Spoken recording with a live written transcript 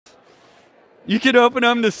You can open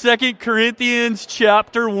them to 2 Corinthians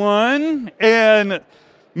chapter 1. And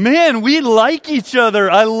man, we like each other.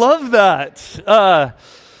 I love that.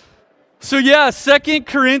 So 2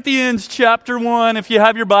 Corinthians chapter 1, if you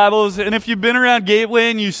have your Bibles, and if you've been around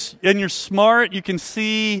Gateway and you're smart, you can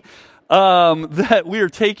see that we are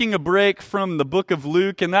taking a break from the book of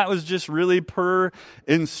Luke, and that was just really per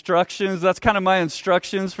instructions. That's kind of my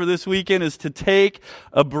instructions for this weekend, is to take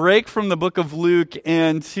a break from the book of Luke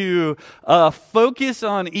and to focus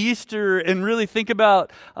on Easter and really think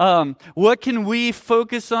about what can we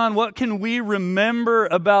focus on, what can we remember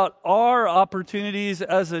about our opportunities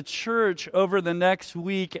as a church over the next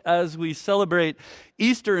week as we celebrate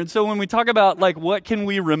Easter. And so when we talk about what can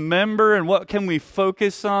we remember and what can we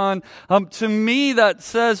focus on, to me that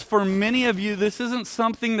says for many of you, this isn't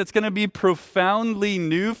something that's going to be profoundly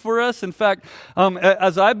new for us. In fact,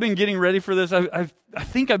 as I've been getting ready for this, I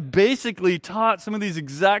think I basically taught some of these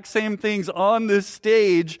exact same things on this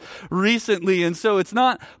stage recently. And so it's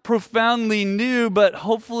not profoundly new, but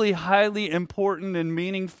hopefully highly important and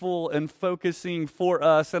meaningful and focusing for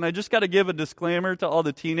us. And I just got to give a disclaimer to all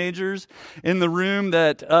the teenagers in the room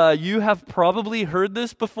that you have probably heard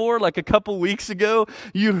this before. Like a couple weeks ago,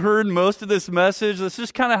 you heard most of this message. That's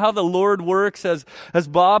just kind of how the Lord works. As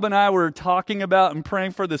Bob and I were talking about and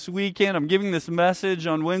praying for this weekend, I'm giving this message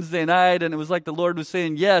on Wednesday night, and it was like the Lord was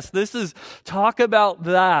saying, yes, this is talk about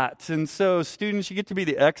that. And so students, you get to be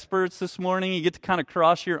the experts this morning. You get to kind of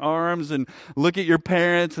cross your arms and look at your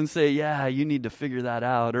parents and say, yeah, you need to figure that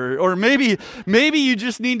out. Or maybe you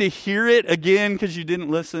just need to hear it again because you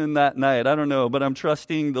didn't listen that night. I don't know, but I'm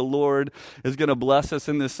trusting the Lord is going to bless us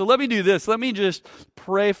in this. So let me do this. Let me just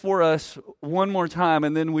pray for us one more time,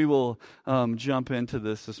 and then we will jump into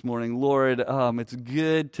this morning. Lord, it's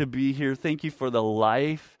good to be here. Thank you for the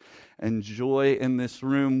life and joy in this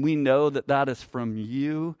room. We know that is from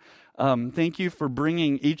you. Thank you for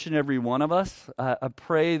bringing each and every one of us. I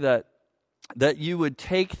pray that you would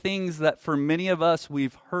take things that for many of us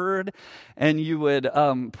we've heard, and you would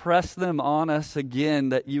press them on us again,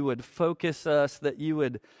 that you would focus us, that you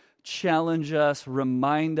would challenge us,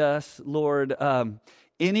 remind us, Lord.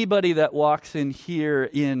 Anybody that walks in here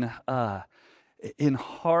in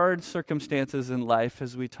hard circumstances in life,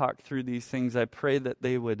 as we talk through these things, I pray that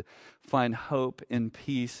they would find hope and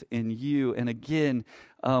peace in you. And again,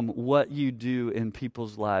 what you do in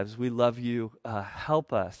people's lives. We love you.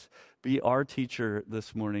 Help us be our teacher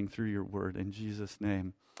this morning through your word. In Jesus'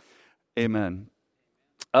 name, amen.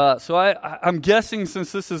 So I'm guessing,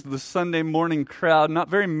 since this is the Sunday morning crowd, not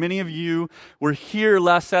very many of you were here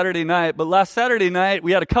last Saturday night, but last Saturday night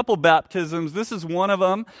we had a couple baptisms. This is one of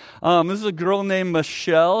them. This is a girl named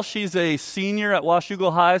Michelle. She's a senior at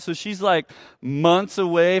Washougal High, so she's like months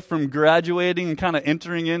away from graduating and kind of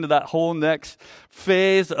entering into that whole next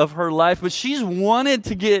phase of her life. But she's wanted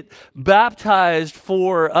to get baptized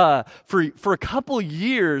for a couple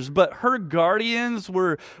years, but her guardians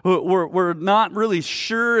were not really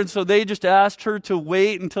sure, and so they just asked her to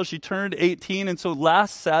wait until she turned 18. And so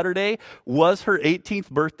last Saturday was her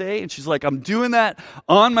 18th birthday, and she's like, I'm doing that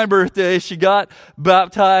on my birthday. She got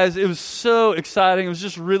baptized. It was so exciting. It was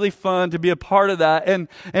just really fun to be a part of that. And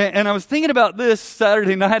I was thinking about this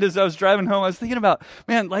Saturday night as I was driving home. I was thinking about,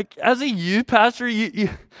 man, as a youth pastor,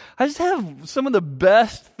 I just have some of the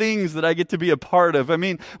best things that I get to be a part of. I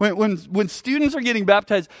mean, when students are getting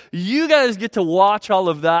baptized, you guys get to watch all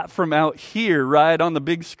of that from out here, right, on the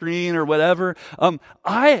big screen or whatever.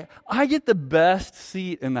 I get the best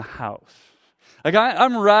seat in the house.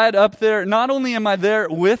 I'm right up there. Not only am I there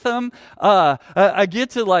with them, I get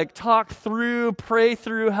to talk through, pray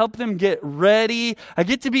through, help them get ready. I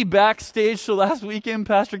get to be backstage. So last weekend,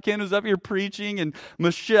 Pastor Ken was up here preaching, and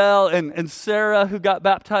Michelle and Sarah, who got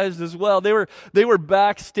baptized as well, they were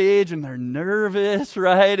backstage, and they're nervous,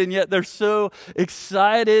 right? And yet they're so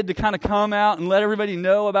excited to kind of come out and let everybody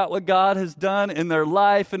know about what God has done in their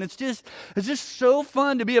life. And it's just so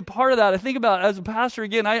fun to be a part of that. I think about, as a pastor,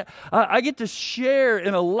 again, I get to share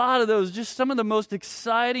in a lot of those, just some of the most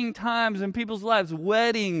exciting times in people's lives,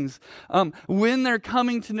 weddings, when they're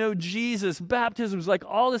coming to know Jesus, baptisms,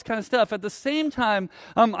 all this kind of stuff. At the same time,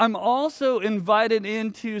 I'm also invited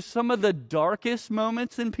into some of the darkest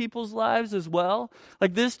moments in people's lives as well.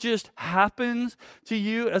 This just happens to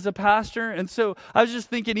you as a pastor. And so I was just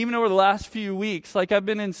thinking, even over the last few weeks, I've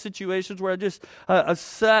been in situations where I just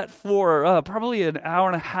sat for probably an hour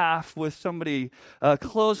and a half with somebody, a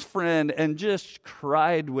close friend, and just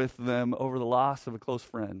cried with them over the loss of a close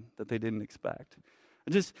friend that they didn't expect.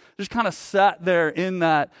 I just kind of sat there in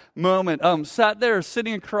that moment. Sat there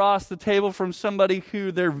sitting across the table from somebody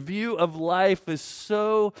who their view of life is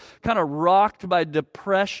so kind of rocked by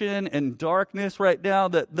depression and darkness right now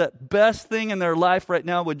that the best thing in their life right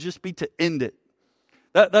now would just be to end it.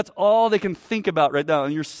 That's all they can think about right now.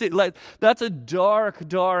 And you're sitting like, that's a dark,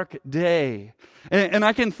 dark day. And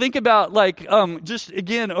I can think about just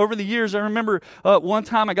again over the years. I remember one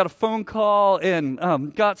time I got a phone call and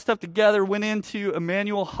got stuff together, went into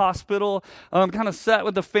Emmanuel Hospital, kind of sat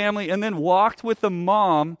with the family, and then walked with the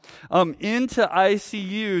mom into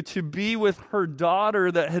ICU to be with her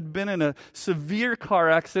daughter that had been in a severe car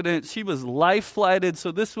accident. She was life flighted,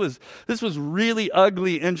 so this was really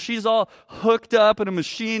ugly, and she's all hooked up in a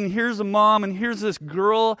machine. Here's a mom, and here's this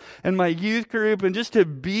girl in my youth group, and just to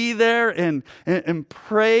be there and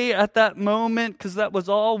pray at that moment, because that was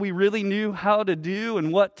all we really knew how to do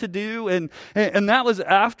and what to do. And that was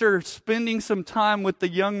after spending some time with the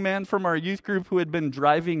young man from our youth group who had been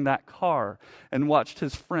driving that car and watched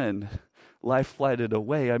his friend life flighted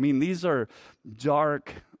away. I mean, these are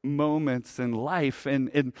dark moments in life,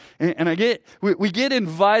 and we get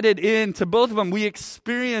invited into both of them. We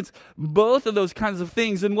experience both of those kinds of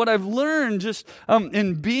things. And what I've learned just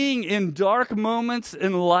in being in dark moments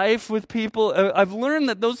in life with people, I've learned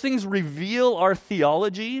that those things reveal our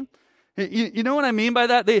theology. You know what I mean by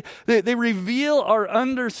that? They reveal our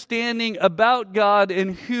understanding about God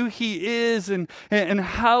and who He is and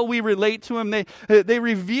how we relate to Him. They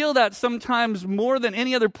reveal that sometimes more than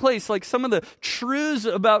any other place, like some of the truths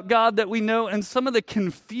about God that we know and some of the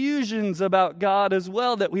confusions about God as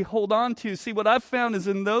well that we hold on to. See, what I've found is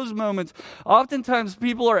in those moments, oftentimes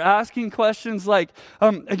people are asking questions like,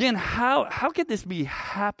 again, how could this be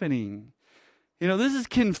happening? You know, this is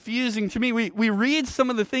confusing to me. We read some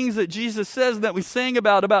of the things that Jesus says that we sang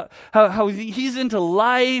about how He's into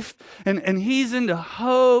life and He's into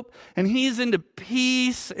hope and He's into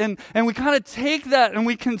peace. And we kind of take that and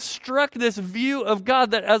we construct this view of God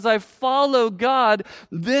that as I follow God,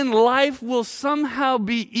 then life will somehow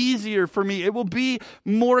be easier for me. It will be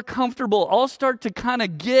more comfortable. I'll start to kind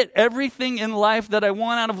of get everything in life that I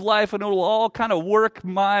want out of life, and it will all kind of work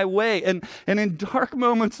my way. And in dark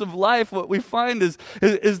moments of life, what we find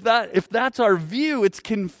is that if that's our view, it's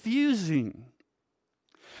confusing.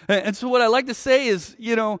 And so what I like to say is,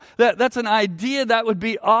 you know, that's an idea that would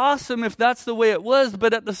be awesome if that's the way it was,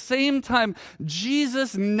 but at the same time,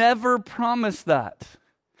 Jesus never promised that.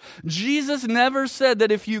 Jesus never said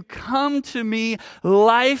that if you come to me,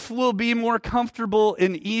 life will be more comfortable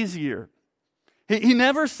and easier. He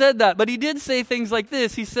never said that, but He did say things like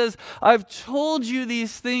this. He says, I've told you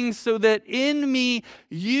these things so that in me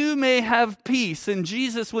you may have peace. And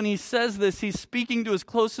Jesus, when He says this, He's speaking to His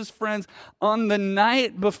closest friends on the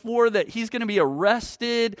night before that He's going to be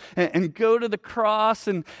arrested and go to the cross.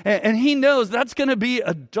 And He knows that's going to be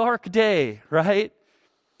a dark day, right?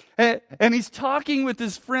 And He's talking with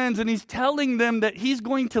His friends and He's telling them that He's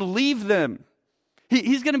going to leave them.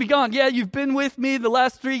 He's going to be gone. Yeah, you've been with me the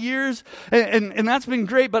last 3 years, and that's been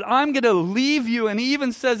great, but I'm going to leave you. And He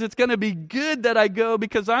even says it's going to be good that I go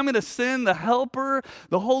because I'm going to send the Helper,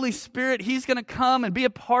 the Holy Spirit. He's going to come and be a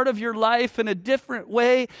part of your life in a different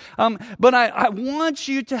way. But I want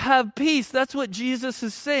you to have peace. That's what Jesus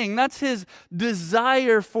is saying. That's His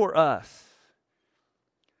desire for us.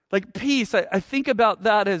 Like peace, I think about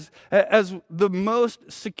that as the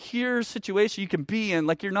most secure situation you can be in.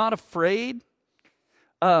 Like you're not afraid.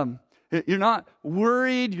 You're not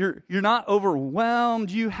worried. You're not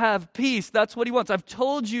overwhelmed. You have peace. That's what He wants. I've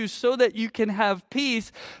told you so that you can have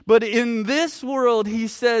peace. But in this world, He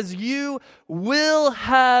says, you will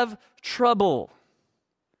have trouble.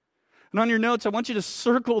 And on your notes, I want you to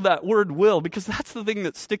circle that word will, because that's the thing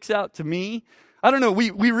that sticks out to me. I don't know,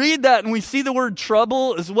 we read that and we see the word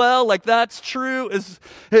trouble as well, like that's true.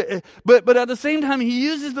 But at the same time, He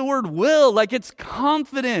uses the word will, like it's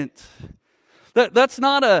confident. That's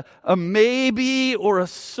not a maybe or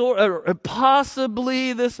a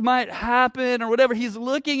possibly this might happen or whatever. He's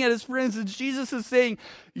looking at His friends and Jesus is saying,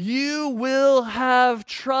 you will have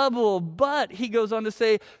trouble. But He goes on to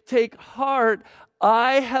say, take heart,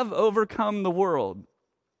 I have overcome the world.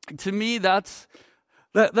 To me, that's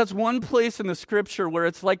one place in the Scripture where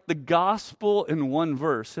it's like the gospel in one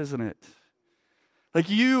verse, isn't it? Like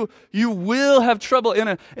you will have trouble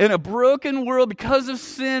in a broken world because of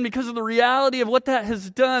sin, because of the reality of what that has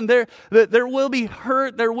done. There will be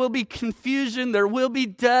hurt, there will be confusion, there will be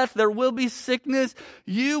death, there will be sickness.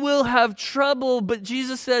 You will have trouble, but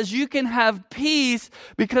Jesus says you can have peace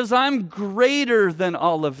because I'm greater than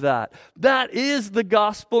all of that. That is the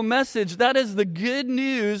gospel message. That is the good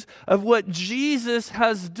news of what Jesus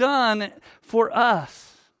has done for us.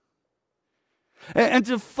 And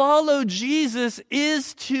to follow Jesus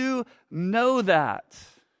is to know that.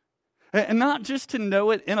 And not just to know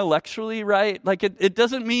it intellectually, right? Like it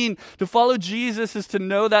doesn't mean to follow Jesus is to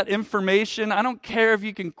know that information. I don't care if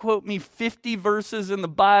you can quote me 50 verses in the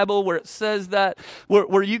Bible where it says that,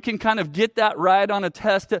 where you can kind of get that right on a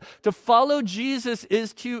test. To follow Jesus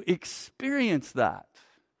is to experience that.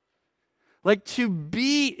 Like to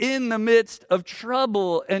be in the midst of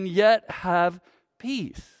trouble and yet have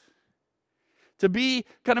peace. To be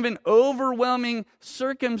kind of in overwhelming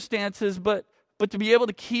circumstances, but to be able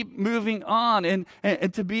to keep moving on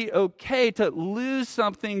and to be okay, to lose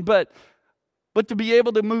something, but to be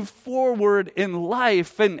able to move forward in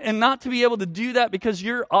life and not to be able to do that because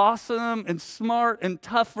you're awesome and smart and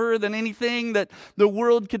tougher than anything that the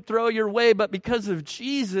world could throw your way, but because of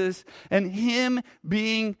Jesus and Him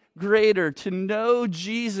being greater. To know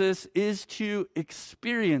Jesus is to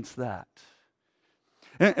experience that.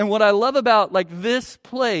 And what I love about like this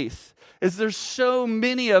place is there's so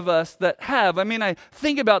many of us that have. I mean, I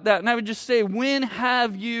think about that and I would just say, when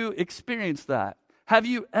have you experienced that? Have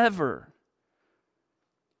you ever?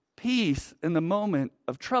 Peace in the moment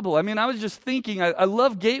of trouble. I mean, I was just thinking, I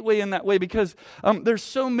love Gateway in that way because there's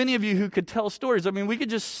so many of you who could tell stories. I mean, we could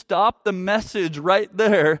just stop the message right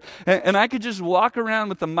there and I could just walk around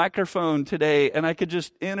with a microphone today and I could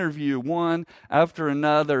just interview one after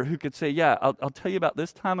another who could say, yeah, I'll tell you about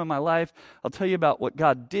this time in my life. I'll tell you about what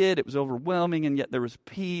God did. It was overwhelming and yet there was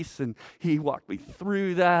peace and He walked me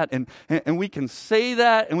through that. And we can say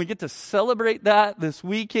that and we get to celebrate that this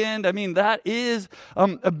weekend. I mean, that is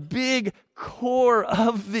a big core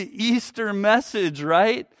of the Easter message,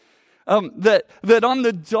 right? That on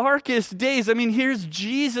the darkest days, I mean, here's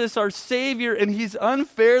Jesus, our Savior, and He's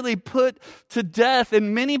unfairly put to death.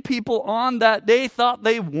 And many people on that day thought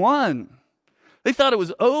they won. They thought it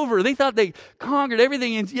was over. They thought they conquered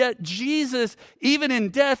everything. And yet Jesus, even in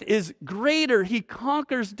death, is greater. He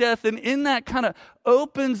conquers death. And in that kind of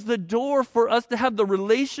opens the door for us to have the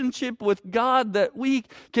relationship with God that we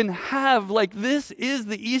can have. Like this is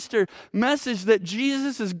the Easter message that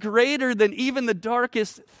Jesus is greater than even the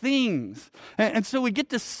darkest things. And so we get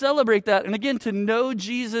to celebrate that. And again, to know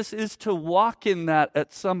Jesus is to walk in that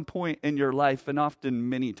at some point in your life and often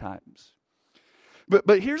many times.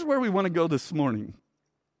 But here's where we want to go this morning.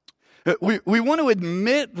 We want to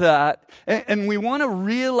admit that, and we want to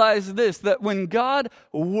realize this, that when God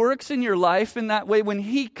works in your life in that way, when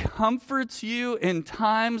He comforts you in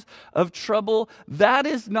times of trouble, that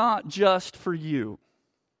is not just for you.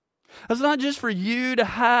 That's not just for you to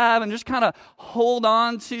have and just kind of hold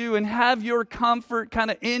on to and have your comfort kind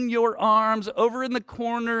of in your arms, over in the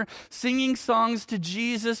corner, singing songs to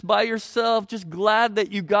Jesus by yourself, just glad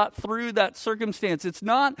that you got through that circumstance. It's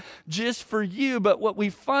not just for you, but what we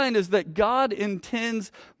find is that God intends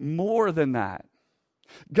more than that.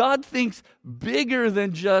 God thinks bigger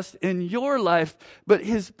than just in your life, but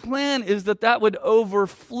His plan is that would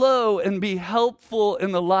overflow and be helpful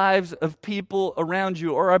in the lives of people around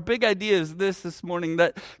you. Or our big idea is this morning,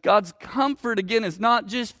 that God's comfort, again, is not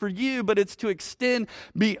just for you, but it's to extend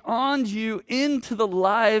beyond you into the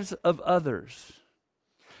lives of others.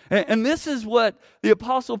 And this is what the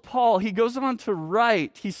Apostle Paul, he goes on to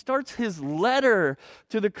write. He starts his letter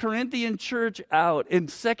to the Corinthian church out in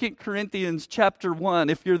 2 Corinthians chapter 1.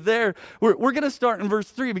 If you're there, we're going to start in verse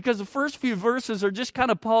 3 because the first few verses are just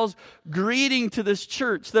kind of Paul's greeting to this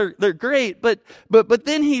church. They're great, but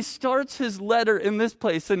then he starts his letter in this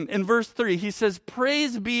place. In verse 3, he says,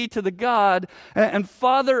 "Praise be to the God and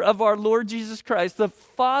Father of our Lord Jesus Christ, the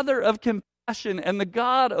Father of compassion and the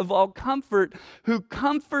God of all comfort, who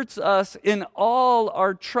comforts us in all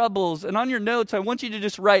our troubles." And on your notes, I want you to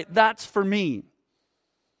just write, "That's for me."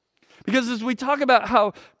 Because as we talk about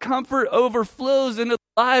how comfort overflows into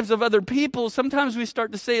the lives of other people, sometimes we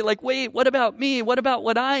start to say, like, wait, what about me? What about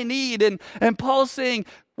what I need? And Paul's saying,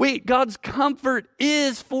 wait, God's comfort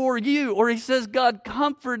is for you. Or he says, God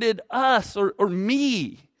comforted us or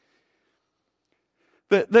me.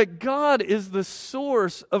 That God is the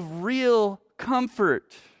source of real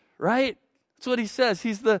comfort, right? That's what he says.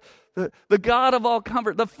 He's the the God of all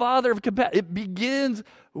comfort, the Father of compassion. It begins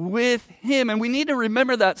with him. And we need to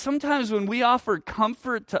remember that sometimes when we offer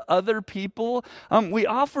comfort to other people, we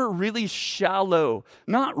offer really shallow,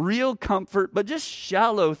 not real comfort, but just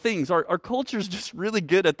shallow things. Our culture is just really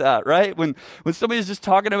good at that, right? When somebody's just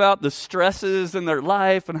talking about the stresses in their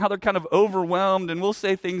life and how they're kind of overwhelmed, and we'll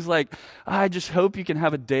say things like, I just hope you can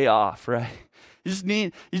have a day off, right? You just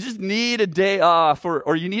need a day off,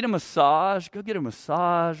 or you need a massage. Go get a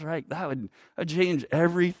massage, right? That would change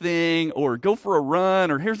everything. Or go for a run,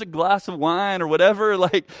 or here's a glass of wine, or whatever.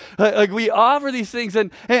 Like we offer these things,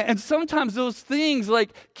 and sometimes those things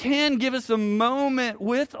can give us a moment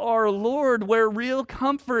with our Lord where real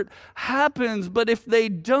comfort happens. But if they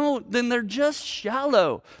don't, then they're just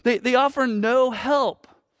shallow. They offer no help,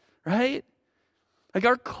 right?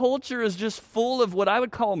 Our culture is just full of what I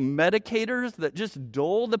would call medicators that just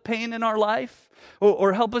dull the pain in our life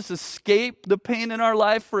or help us escape the pain in our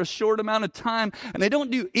life for a short amount of time. And they don't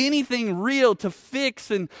do anything real to fix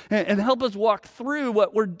and help us walk through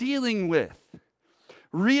what we're dealing with.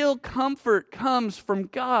 Real comfort comes from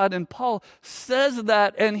God, and Paul says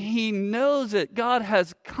that, and he knows it. God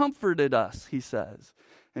has comforted us, he says,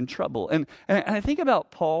 in trouble. And I think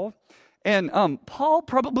about Paul. And Paul,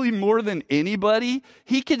 probably more than anybody,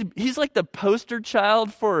 he's like the poster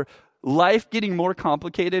child for life getting more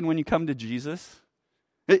complicated when you come to Jesus.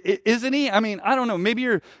 Isn't he? I mean, I don't know, maybe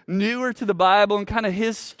you're newer to the Bible and kind of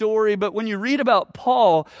his story, but when you read about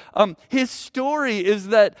Paul, his story is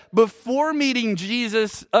that before meeting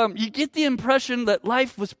Jesus, you get the impression that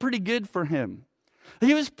life was pretty good for him.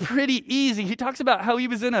 He was pretty easy. He talks about how he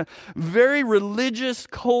was in a very religious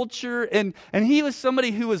culture, and he was somebody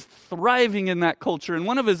who was thriving in that culture. In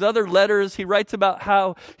one of his other letters, he writes about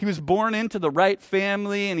how he was born into the right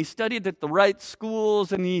family, and he studied at the right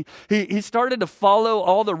schools, and he started to follow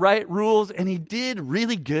all the right rules, and he did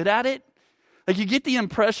really good at it. You get the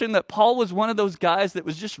impression that Paul was one of those guys that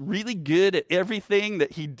was just really good at everything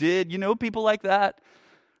that he did. You know people like that?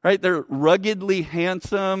 Right? They're ruggedly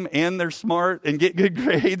handsome and they're smart and get good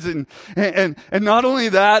grades. And not only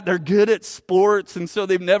that, they're good at sports. And so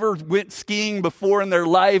they've never went skiing before in their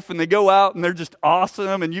life, and they go out and they're just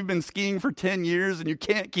awesome. And you've been skiing for 10 years and you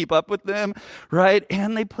can't keep up with them. Right?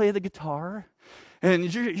 And they play the guitar.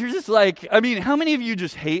 And you're just like, I mean, how many of you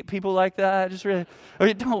just hate people like that? Just really,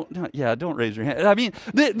 don't raise your hand. I mean,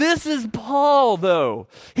 this is Paul, though.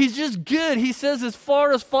 He's just good. He says, as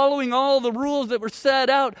far as following all the rules that were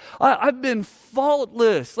set out, I've been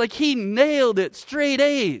faultless. He nailed it, straight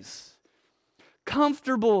A's.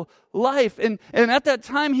 Comfortable life. And at that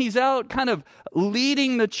time, he's out kind of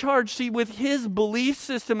leading the charge. See, with his belief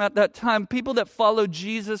system at that time, people that followed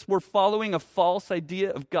Jesus were following a false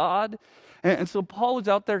idea of God. And so Paul was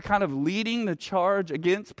out there kind of leading the charge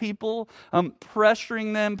against people,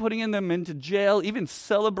 pressuring them, putting them into jail, even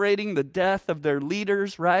celebrating the death of their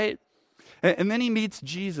leaders, right? And then he meets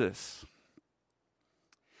Jesus.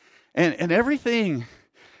 And everything's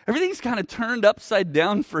kind of turned upside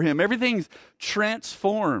down for him. Everything's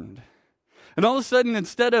transformed. And all of a sudden,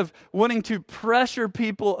 instead of wanting to pressure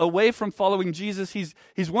people away from following Jesus,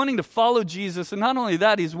 he's wanting to follow Jesus. And not only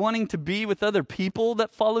that, he's wanting to be with other people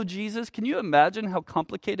that follow Jesus. Can you imagine how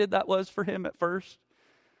complicated that was for him at first?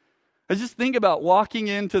 I just think about walking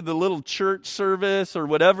into the little church service or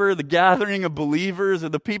whatever, the gathering of believers,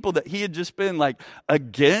 of the people that he had just been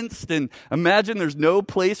against. And imagine there's no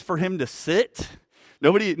place for him to sit.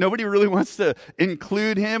 Nobody really wants to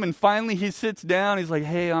include him. And finally he sits down. He's like,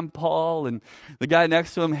 hey, I'm Paul. And the guy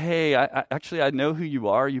next to him, hey, I know who you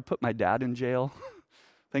are. You put my dad in jail.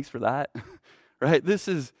 Thanks for that. Right? This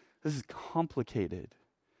is complicated.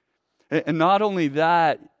 And not only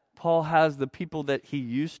that, Paul has the people that he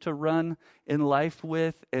used to run in life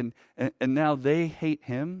with, and now they hate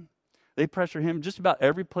him. They pressure him. Just about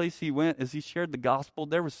every place he went, as he shared the gospel,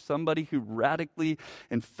 there was somebody who radically,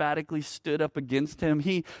 emphatically stood up against him.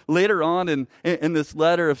 He, later on in this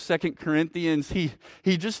letter of 2 Corinthians, he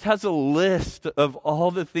just has a list of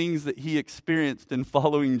all the things that he experienced in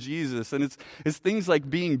following Jesus. And it's things like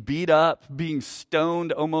being beat up, being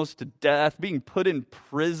stoned almost to death, being put in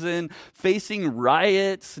prison, facing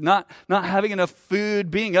riots, not having enough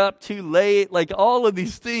food, being up too late, all of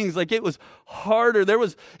these things. It was harder.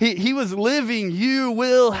 He was living, you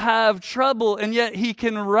will have trouble. And yet he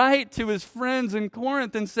can write to his friends in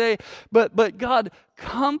Corinth and say, but God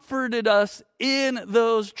comforted us in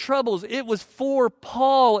those troubles. It was for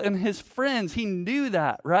Paul and his friends. He knew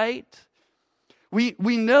that, right? We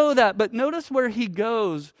know that, but notice where he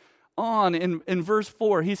goes on in verse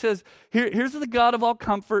 4. He says, here's the God of all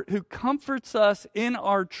comfort who comforts us in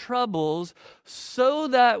our troubles so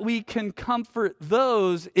that we can comfort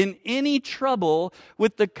those in any trouble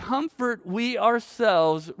with the comfort we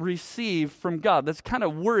ourselves receive from God. That's kind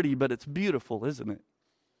of wordy, but it's beautiful, isn't it?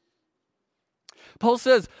 Paul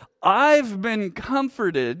says, I've been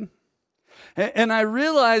comforted, and I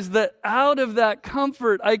realize that out of that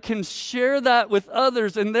comfort, I can share that with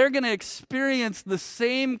others, and they're going to experience the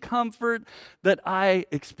same comfort that I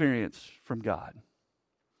experience from God.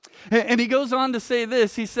 And he goes on to say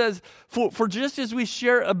this. He says, for just as we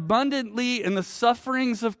share abundantly in the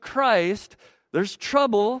sufferings of Christ, there's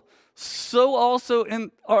trouble, so also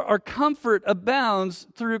in our comfort abounds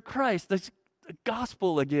through Christ. That's the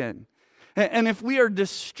gospel again. And if we are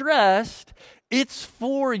distressed, it's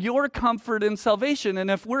for your comfort and salvation. And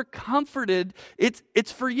if we're comforted, it's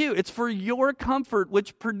for you. It's for your comfort,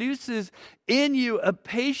 which produces in you a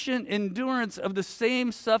patient endurance of the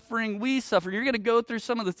same suffering we suffer. You're going to go through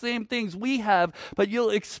some of the same things we have, but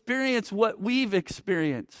you'll experience what we've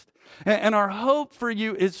experienced. And our hope for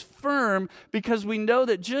you is firm because we know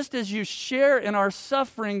that just as you share in our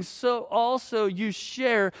sufferings, so also you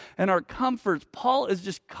share in our comforts. Paul is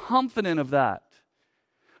just confident of that.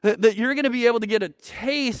 That you're going to be able to get a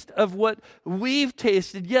taste of what we've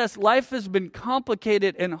tasted. Yes, life has been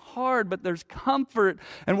complicated and hard, but there's comfort,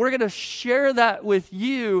 and we're going to share that with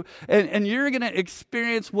you, and you're going to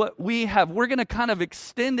experience what we have. We're going to kind of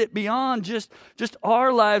extend it beyond just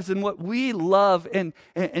our lives and what we love, and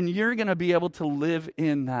you're going to be able to live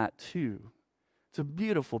in that too. It's a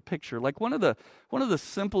beautiful picture. Like one of the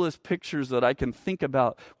simplest pictures that I can think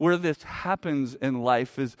about where this happens in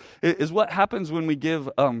life is what happens when we give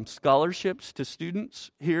scholarships to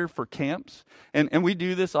students here for camps. And we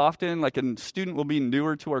do this often. Like a student will be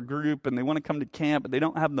newer to our group and they want to come to camp, but they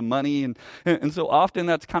don't have the money. And so often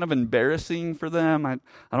that's kind of embarrassing for them. I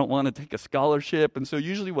don't want to take a scholarship. And so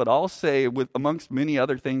usually what I'll say, with amongst many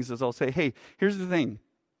other things, is I'll say, hey, here's the thing.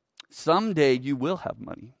 Someday you will have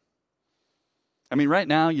money. I mean, right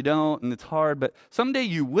now you don't, and it's hard, but someday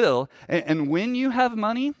you will. And when you have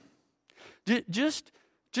money, just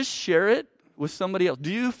share it with somebody else.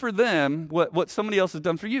 Do for them what somebody else has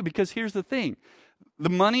done for you. Because here's the thing. The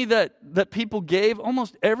money that people gave,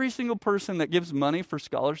 almost every single person that gives money for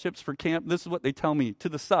scholarships for camp, this is what they tell me to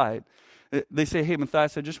the side. They say, hey,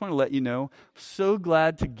 Matthias, I just want to let you know, I'm so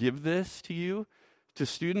glad to give this to you, to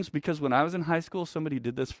students, because when I was in high school, somebody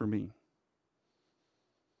did this for me.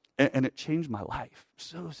 And it changed my life.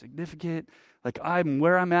 So significant. Like I'm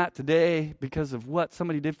where I'm at today because of what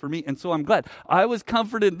somebody did for me. And so I'm glad. I was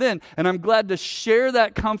comforted then. And I'm glad to share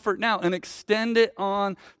that comfort now and extend it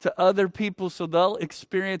on to other people so they'll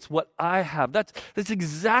experience what I have. That's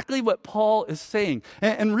exactly what Paul is saying.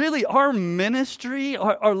 And really our ministry,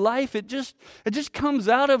 our life, it just comes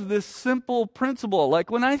out of this simple principle.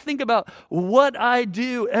 Like when I think about what I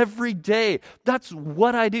do every day, that's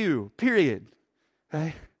what I do, period.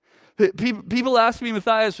 Okay? People ask me,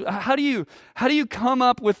 Matthias, how do you come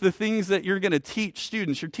up with the things that you're going to teach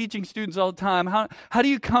students? You're teaching students all the time. How do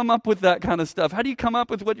you come up with that kind of stuff? How do you come up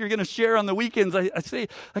with what you're going to share on the weekends? I say,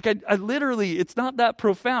 like I literally, it's not that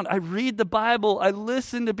profound. I read the Bible. I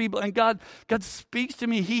listen to people, and God speaks to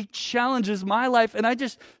me. He challenges my life, and I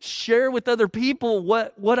just share with other people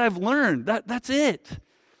what I've learned. That's it.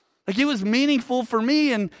 Like it was meaningful for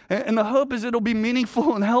me, and the hope is it'll be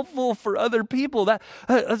meaningful and helpful for other people.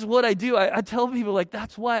 That's what I do. I tell people, like,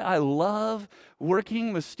 that's why I love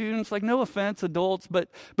working with students. Like, no offense, adults, but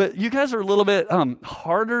you guys are a little bit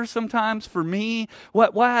harder sometimes for me.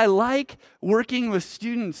 Why I like working with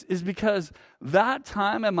students is because that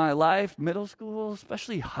time in my life, middle school,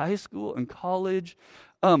 especially high school and college,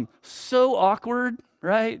 so awkward,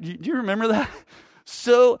 right? Do you remember that?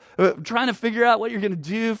 So trying to figure out what you're going to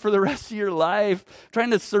do for the rest of your life,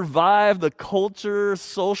 trying to survive the culture,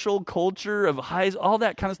 social culture of all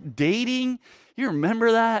that kind of dating. You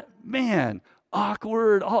remember that? Man,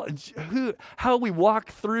 awkward. How we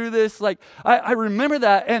walk through this. Like I remember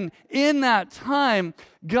that. And in that time,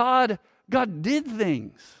 God did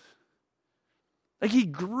things. Like he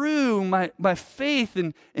grew my faith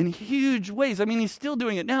in huge ways. I mean, he's still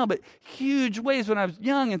doing it now, but huge ways when I was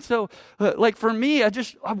young. And so, like for me,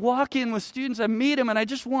 I walk in with students, I meet them, and I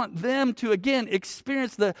just want them to, again,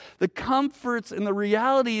 experience the comforts and the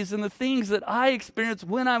realities and the things that I experienced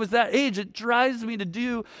when I was that age. It drives me to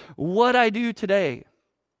do what I do today.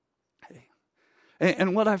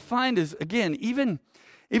 And what I find is, again, even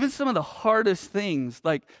some of the hardest things,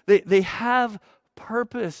 like they have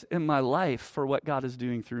purpose in my life for what God is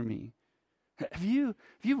doing through me. Have you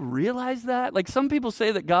realized that? Like, some people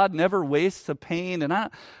say that God never wastes a pain, and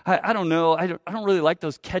I don't know. I don't really like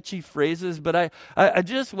those catchy phrases, but I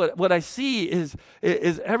just what I see is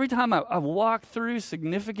every time I walk through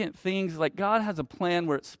significant things, like God has a plan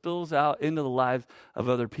where it spills out into the lives of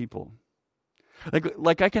other people.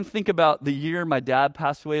 Like I can think about the year my dad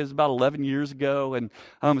passed away. It was about 11 years ago, and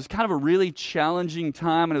it was kind of a really challenging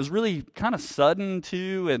time, and it was really kind of sudden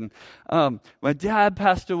too. And my dad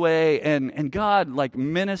passed away, and God like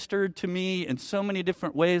ministered to me in so many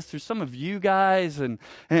different ways through some of you guys, and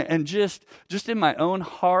just in my own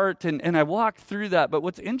heart, and I walked through that. But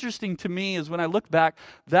what's interesting to me is when I look back,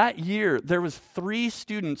 that year there was 3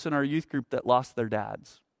 students in our youth group that lost their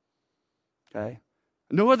dads. Okay.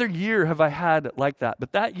 No other year have I had like that.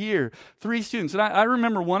 But that year, 3 students. And I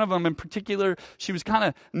remember one of them in particular. She was kind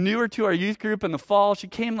of newer to our youth group in the fall. She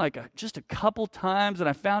came just a couple times, and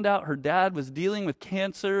I found out her dad was dealing with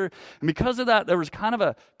cancer. And because of that, there was kind of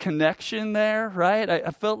a connection there, right?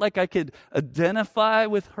 I felt like I could identify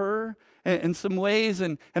with her in some ways.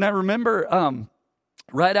 And I remember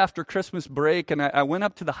right after Christmas break, and I went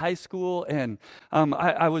up to the high school, and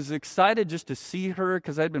I was excited just to see her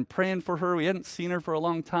because I'd been praying for her. We hadn't seen her for a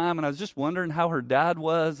long time, and I was just wondering how her dad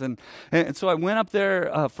was. And so I went up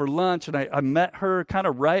there for lunch, and I met her kind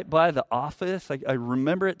of right by the office. I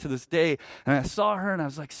remember it to this day. And I saw her, and I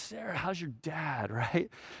was like, Sarah, how's your dad, right?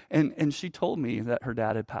 And she told me that her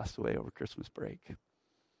dad had passed away over Christmas break.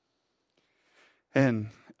 And,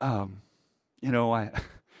 I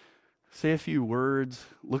say a few words,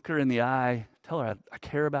 look her in the eye, tell her I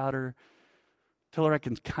care about her, tell her I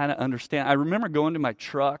can kind of understand. I remember going to my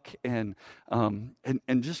truck and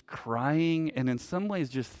just crying, and in some ways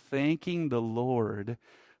just thanking the Lord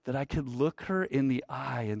that I could look her in the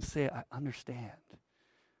eye and say, I understand,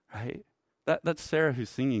 right? That's Sarah who's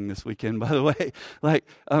singing this weekend, by the way.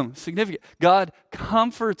 Significant. God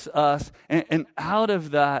comforts us, and out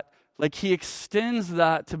of that, he extends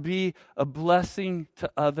that to be a blessing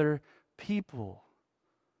to other people.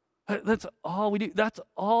 That's all we do. That's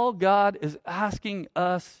all God is asking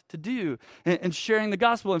us to do and sharing the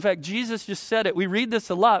gospel. In fact, Jesus just said it. We read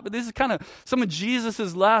this a lot, but this is kind of some of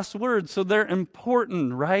Jesus's last words, so they're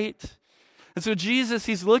important, right? And so Jesus,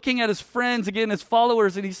 he's looking at his friends, again, his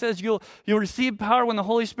followers, and he says, you'll receive power when the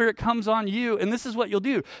Holy Spirit comes on you, and this is what you'll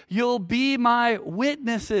do. You'll be my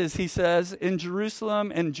witnesses, he says, in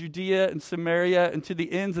Jerusalem and Judea and Samaria and to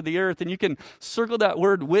the ends of the earth. And you can circle that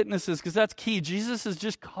word witnesses because that's key. Jesus is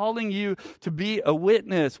just calling you to be a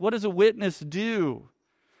witness. What does a witness do?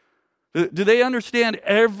 Do they understand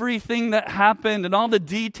everything that happened and all the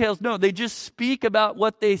details? No, they just speak about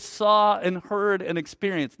what they saw and heard and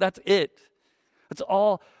experienced. That's it.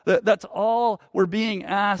 That's all we're being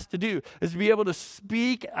asked to do, is to be able to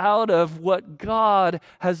speak out of what God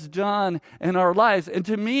has done in our lives. And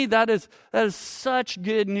to me, that is such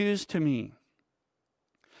good news to me.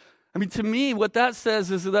 I mean, to me, what that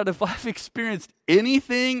says is that if I've experienced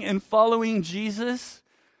anything in following Jesus,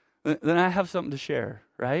 then I have something to share,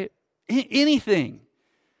 right? Anything.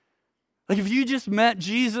 Like if you just met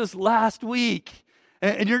Jesus last week,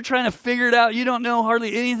 and you're trying to figure it out, you don't know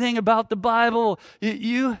hardly anything about the Bible,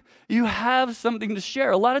 you have something to share.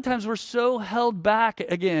 A lot of times we're so held back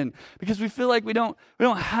again because we feel like we don't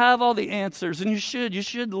have all the answers. And you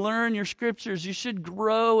should learn your scriptures. You should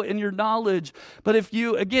grow in your knowledge. But if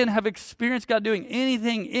you, again, have experienced God doing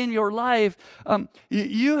anything in your life,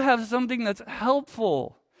 you have something that's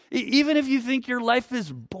helpful. Even if you think your life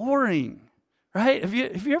is boring, right? Have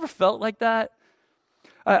you ever felt like that?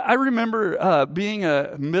 I remember being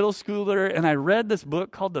a middle schooler, and I read this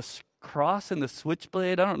book called The Cross and the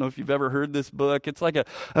Switchblade. I don't know if you've ever heard this book. It's like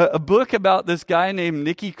a book about this guy named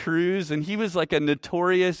Nicky Cruz, and he was like a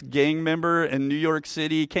notorious gang member in New York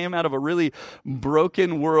City. He came out of a really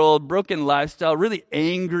broken world, broken lifestyle, really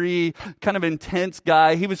angry, kind of intense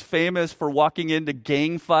guy. He was famous for walking into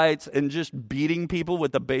gang fights and just beating people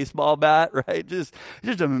with a baseball bat, right? Just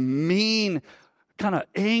a mean, kind of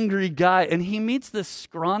angry guy, and he meets this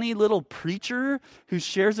scrawny little preacher who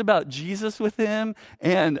shares about Jesus with him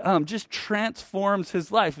and just transforms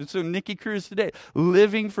his life. And so Nicky Cruz today,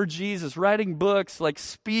 living for Jesus, writing books, like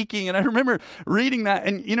speaking. And I remember reading that,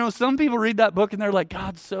 and some people read that book and they're like,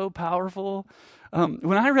 God's so powerful.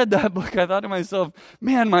 When I read that book, I thought to myself,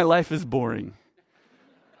 man, my life is boring.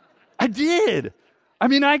 I did. I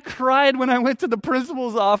mean, I cried when I went to the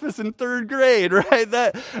principal's office in 3rd grade, right?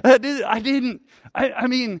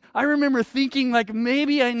 I remember thinking like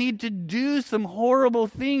maybe I need to do some horrible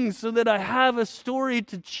things so that I have a story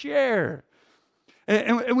to share.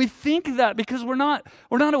 And we think that because we're not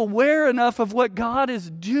aware enough of what God is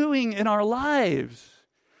doing in our lives.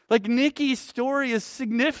 Like Nikki's story is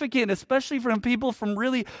significant, especially from people from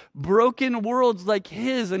really broken worlds like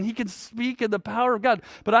his, and he can speak of the power of God.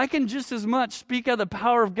 But I can just as much speak of the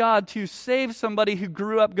power of God to save somebody who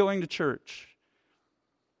grew up going to church.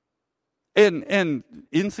 And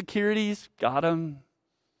insecurities got him,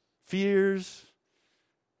 fears,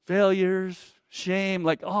 failures, shame.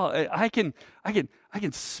 Like, I can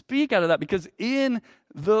speak out of that because in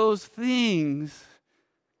those things,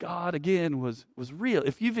 God, again, was real.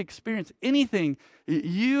 If you've experienced anything,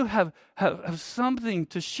 you have something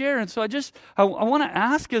to share. And so I want to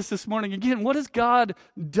ask us this morning, again, what has God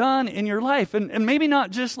done in your life? And maybe not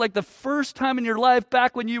just like the first time in your life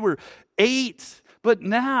back when you were 8, but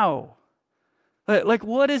now. Like,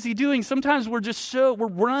 what is he doing? Sometimes we're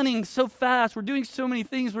running so fast. We're doing so many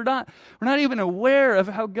things. We're not even aware of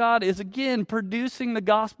how God is, again, producing the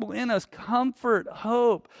gospel in us. Comfort,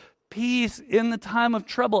 hope, peace in the time of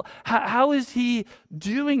trouble. How is he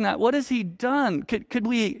doing that? What has he done? Could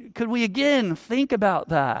we again think about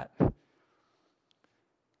that?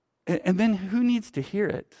 And then who needs to hear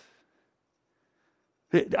it?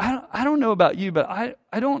 I don't know about you, but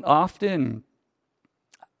I don't often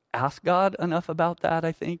ask God enough about that,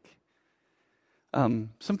 I think.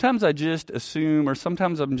 Sometimes I just assume, or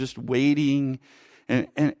sometimes I'm just waiting,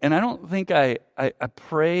 and I don't think I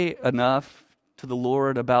pray enough to the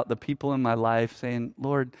Lord about the people in my life, saying,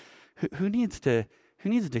 Lord, who needs to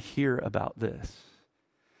hear about this?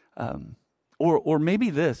 Or maybe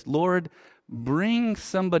this, Lord, bring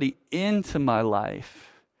somebody into my life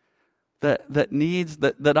that needs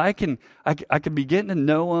that I can begin to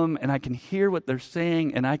know them, and I can hear what they're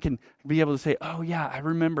saying, and I can be able to say, oh yeah, I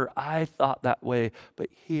remember I thought that way, but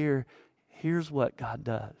here's what God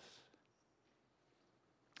does.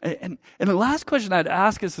 And the last question I'd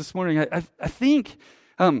ask us this morning, I think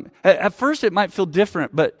at first it might feel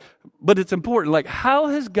different, but it's important. Like, how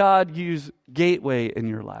has God used Gateway in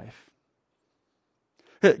your life?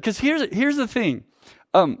 Because here's the thing.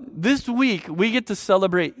 This week we get to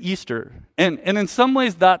celebrate Easter, and in some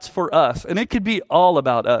ways that's for us, and it could be all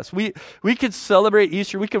about us. We could celebrate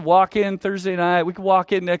Easter. We could walk in Thursday night. We could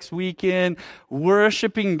walk in next weekend,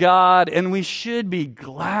 worshiping God, and we should be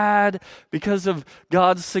glad because of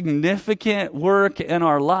God's significant work in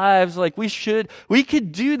our lives. Like we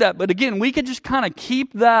could do that, but again, we could just kind of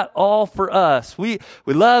keep that all for us. We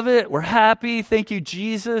love it. We're happy. Thank you,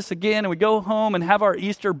 Jesus. Again, and we go home and have our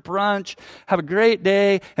Easter brunch. Have a great day.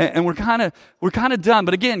 And we're kind of done.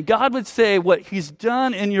 But again, God would say what he's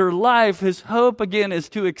done in your life, his hope again is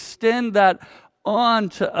to extend that on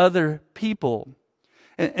to other people.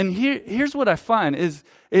 And here's what I find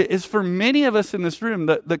is for many of us in this room,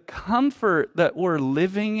 the comfort that we're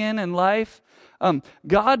living in life,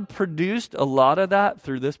 God produced a lot of that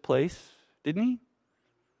through this place, didn't he?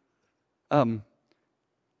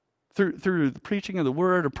 Through the preaching of the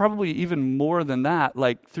word, or probably even more than that,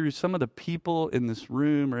 like through some of the people in this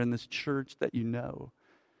room or in this church that you know.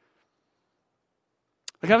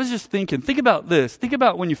 Like I was just thinking, think about this. Think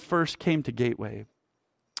about when you first came to Gateway.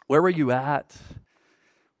 Where were you at?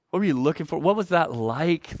 What were you looking for? What was that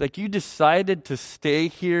like? Like you decided to stay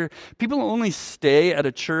here. People only stay at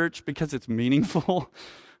a church because it's meaningful.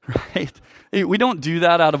 Right? We don't do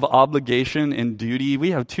that out of obligation and duty. We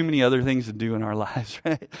have too many other things to do in our lives,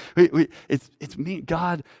 right? It's me.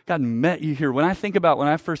 God met you here. When I think about when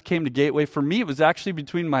I first came to Gateway, for me, it was actually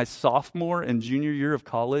between my sophomore and junior year of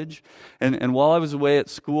college. And while I was away at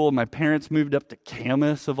school, my parents moved up to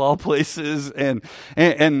Camas, of all places. And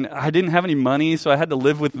I didn't have any money, so I had to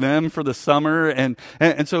live with them for the summer. And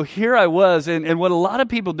so here I was. And what a lot of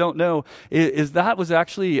people don't know is that was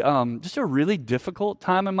actually just a really difficult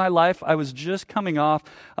time in my life. I was just coming off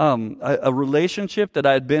a relationship that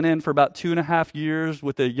I had been in for about 2.5 years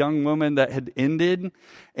with a young woman that had ended.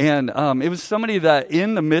 And it was somebody that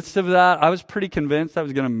in the midst of that, I was pretty convinced I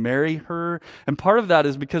was going to marry her. And part of that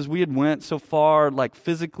is because we had went so far, like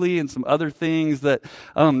physically and some other things that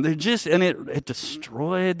it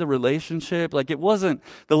destroyed the relationship. Like it wasn't,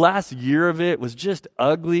 the last year of it was just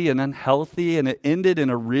ugly and unhealthy, and it ended in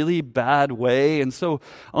a really bad way. And so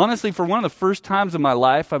honestly, for one of the first times in my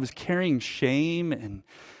life, I was carrying shame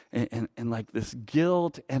and like this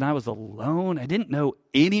guilt, and I was alone. I didn't know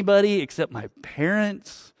anybody except my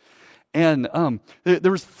parents. And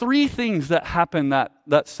there was three things that happened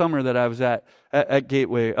that summer that I was at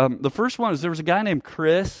Gateway. The first one is there was a guy named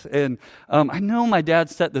Chris, and I know my dad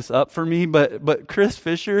set this up for me, but Chris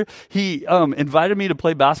Fisher, he invited me to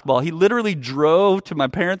play basketball. He literally drove to my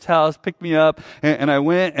parents' house, picked me up, and I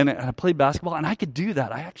went and I played basketball, and I could do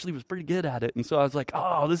that. I actually was pretty good at it, and so I was like,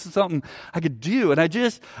 oh, this is something I could do. And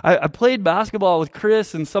I played basketball with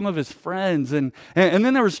Chris and some of his friends, and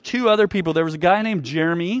then there was two other people. There was a guy named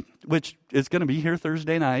Jeremy, which is going to be here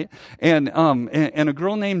Thursday night, and a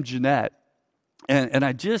girl named Jeanette. And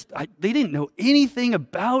they didn't know anything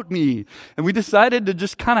about me. And we decided to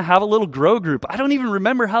just kind of have a little grow group. I don't even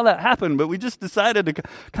remember how that happened, but we just decided to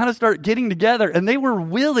kind of start getting together. And they were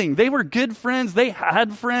willing. They were good friends. They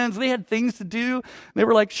had friends. They had things to do. They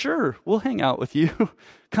were like, sure, we'll hang out with you.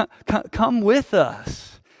 Come with us.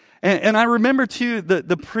 And I remember, too,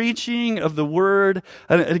 the preaching of the Word.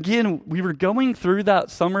 And again, we were going through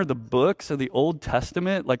that summer the books of the Old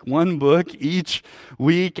Testament, like one book each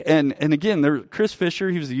week. And again, Chris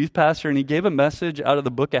Fisher, he was a youth pastor, and he gave a message out of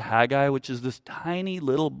the book of Haggai, which is this tiny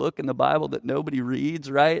little book in the Bible that nobody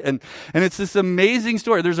reads, right? And it's this amazing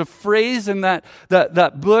story. There's a phrase in that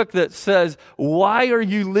book that says, "Why are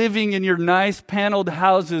you living in your nice paneled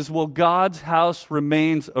houses while God's house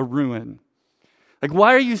remains a ruin?" Like,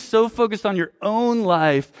 why are you so focused on your own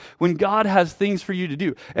life when God has things for you to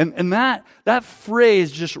do? And that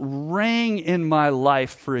phrase just rang in my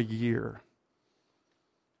life for a year.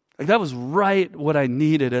 Like, that was right what I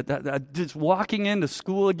needed. Just walking into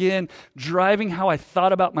school again, driving how I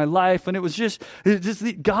thought about my life. And it was just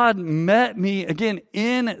God met me again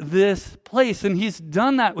in this place. And He's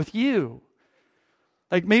done that with you.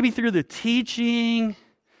 Like, maybe through the teaching.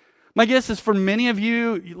 My guess is for many of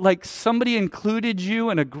you, like somebody included you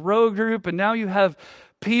in a grow group, and now you have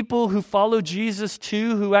people who follow Jesus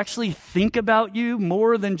too, who actually think about you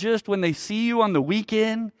more than just when they see you on the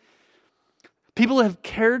weekend. People have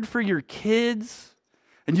cared for your kids,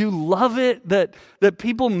 and you love it that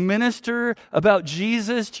people minister about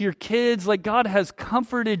Jesus to your kids. Like, God has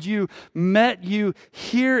comforted you, met you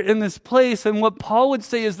here in this place. And what Paul would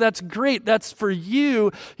say is, that's great. That's for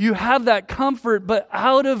you. You have that comfort. But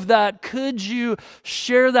out of that, could you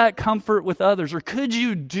share that comfort with others? Or could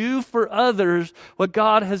you do for others what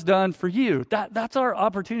God has done for you? That's our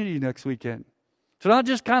opportunity next weekend. So not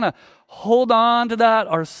just kind of hold on to that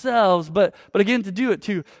ourselves, but again, to do it,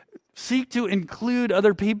 to seek to include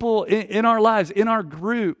other people in our lives, in our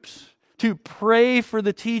groups, to pray for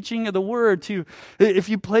the teaching of the Word, to, if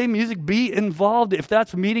you play music, be involved. If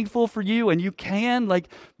that's meaningful for you and you can, like,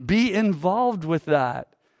 be involved with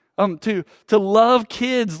that. To love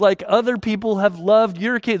kids like other people have loved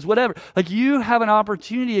your kids, whatever. Like, you have an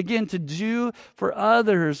opportunity, again, to do for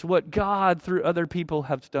others what God, through other people,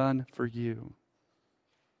 has done for you.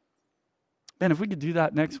 Man, if we could do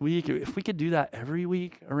that next week, if we could do that every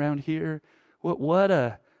week around here, what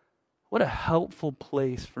a helpful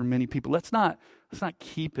place for many people. Let's not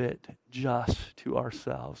keep it just to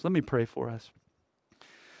ourselves. Let me pray for us.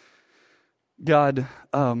 God,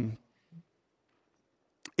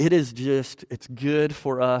 it's good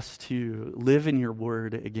for us to live in your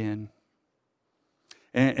Word again,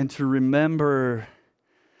 and to remember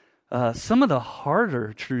some of the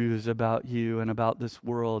harder truths about you and about this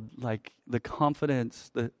world, like the confidence,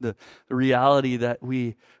 the reality that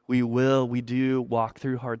we do walk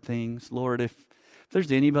through hard things. Lord, if there's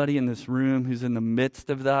anybody in this room who's in the midst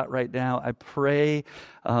of that right now, I pray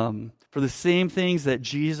for the same things that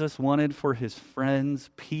Jesus wanted for his friends,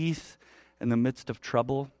 peace in the midst of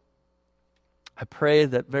trouble. I pray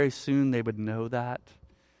that very soon they would know that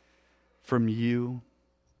from you.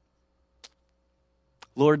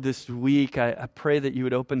 Lord, this week, I pray that you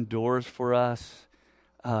would open doors for us,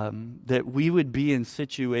 that we would be in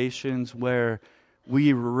situations where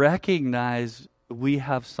we recognize we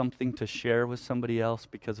have something to share with somebody else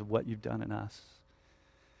because of what you've done in us.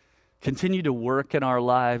 Continue to work in our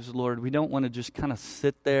lives, Lord. We don't want to just kind of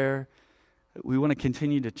sit there. We want to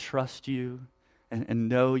continue to trust you and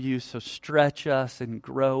know you. So stretch us and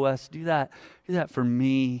grow us. Do that for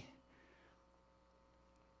me.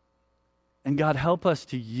 And God, help us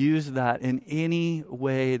to use that in any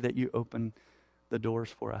way that you open the doors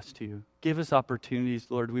for us to. Give us opportunities,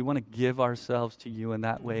 Lord. We want to give ourselves to you in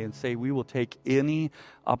that way and say we will take any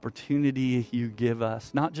opportunity you give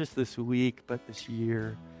us, not just this week, but this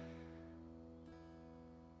year.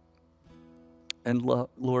 And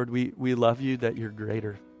Lord, we love you that you're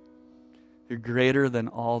greater. You're greater than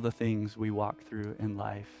all the things we walk through in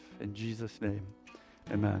life. In Jesus' name,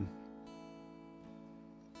 amen.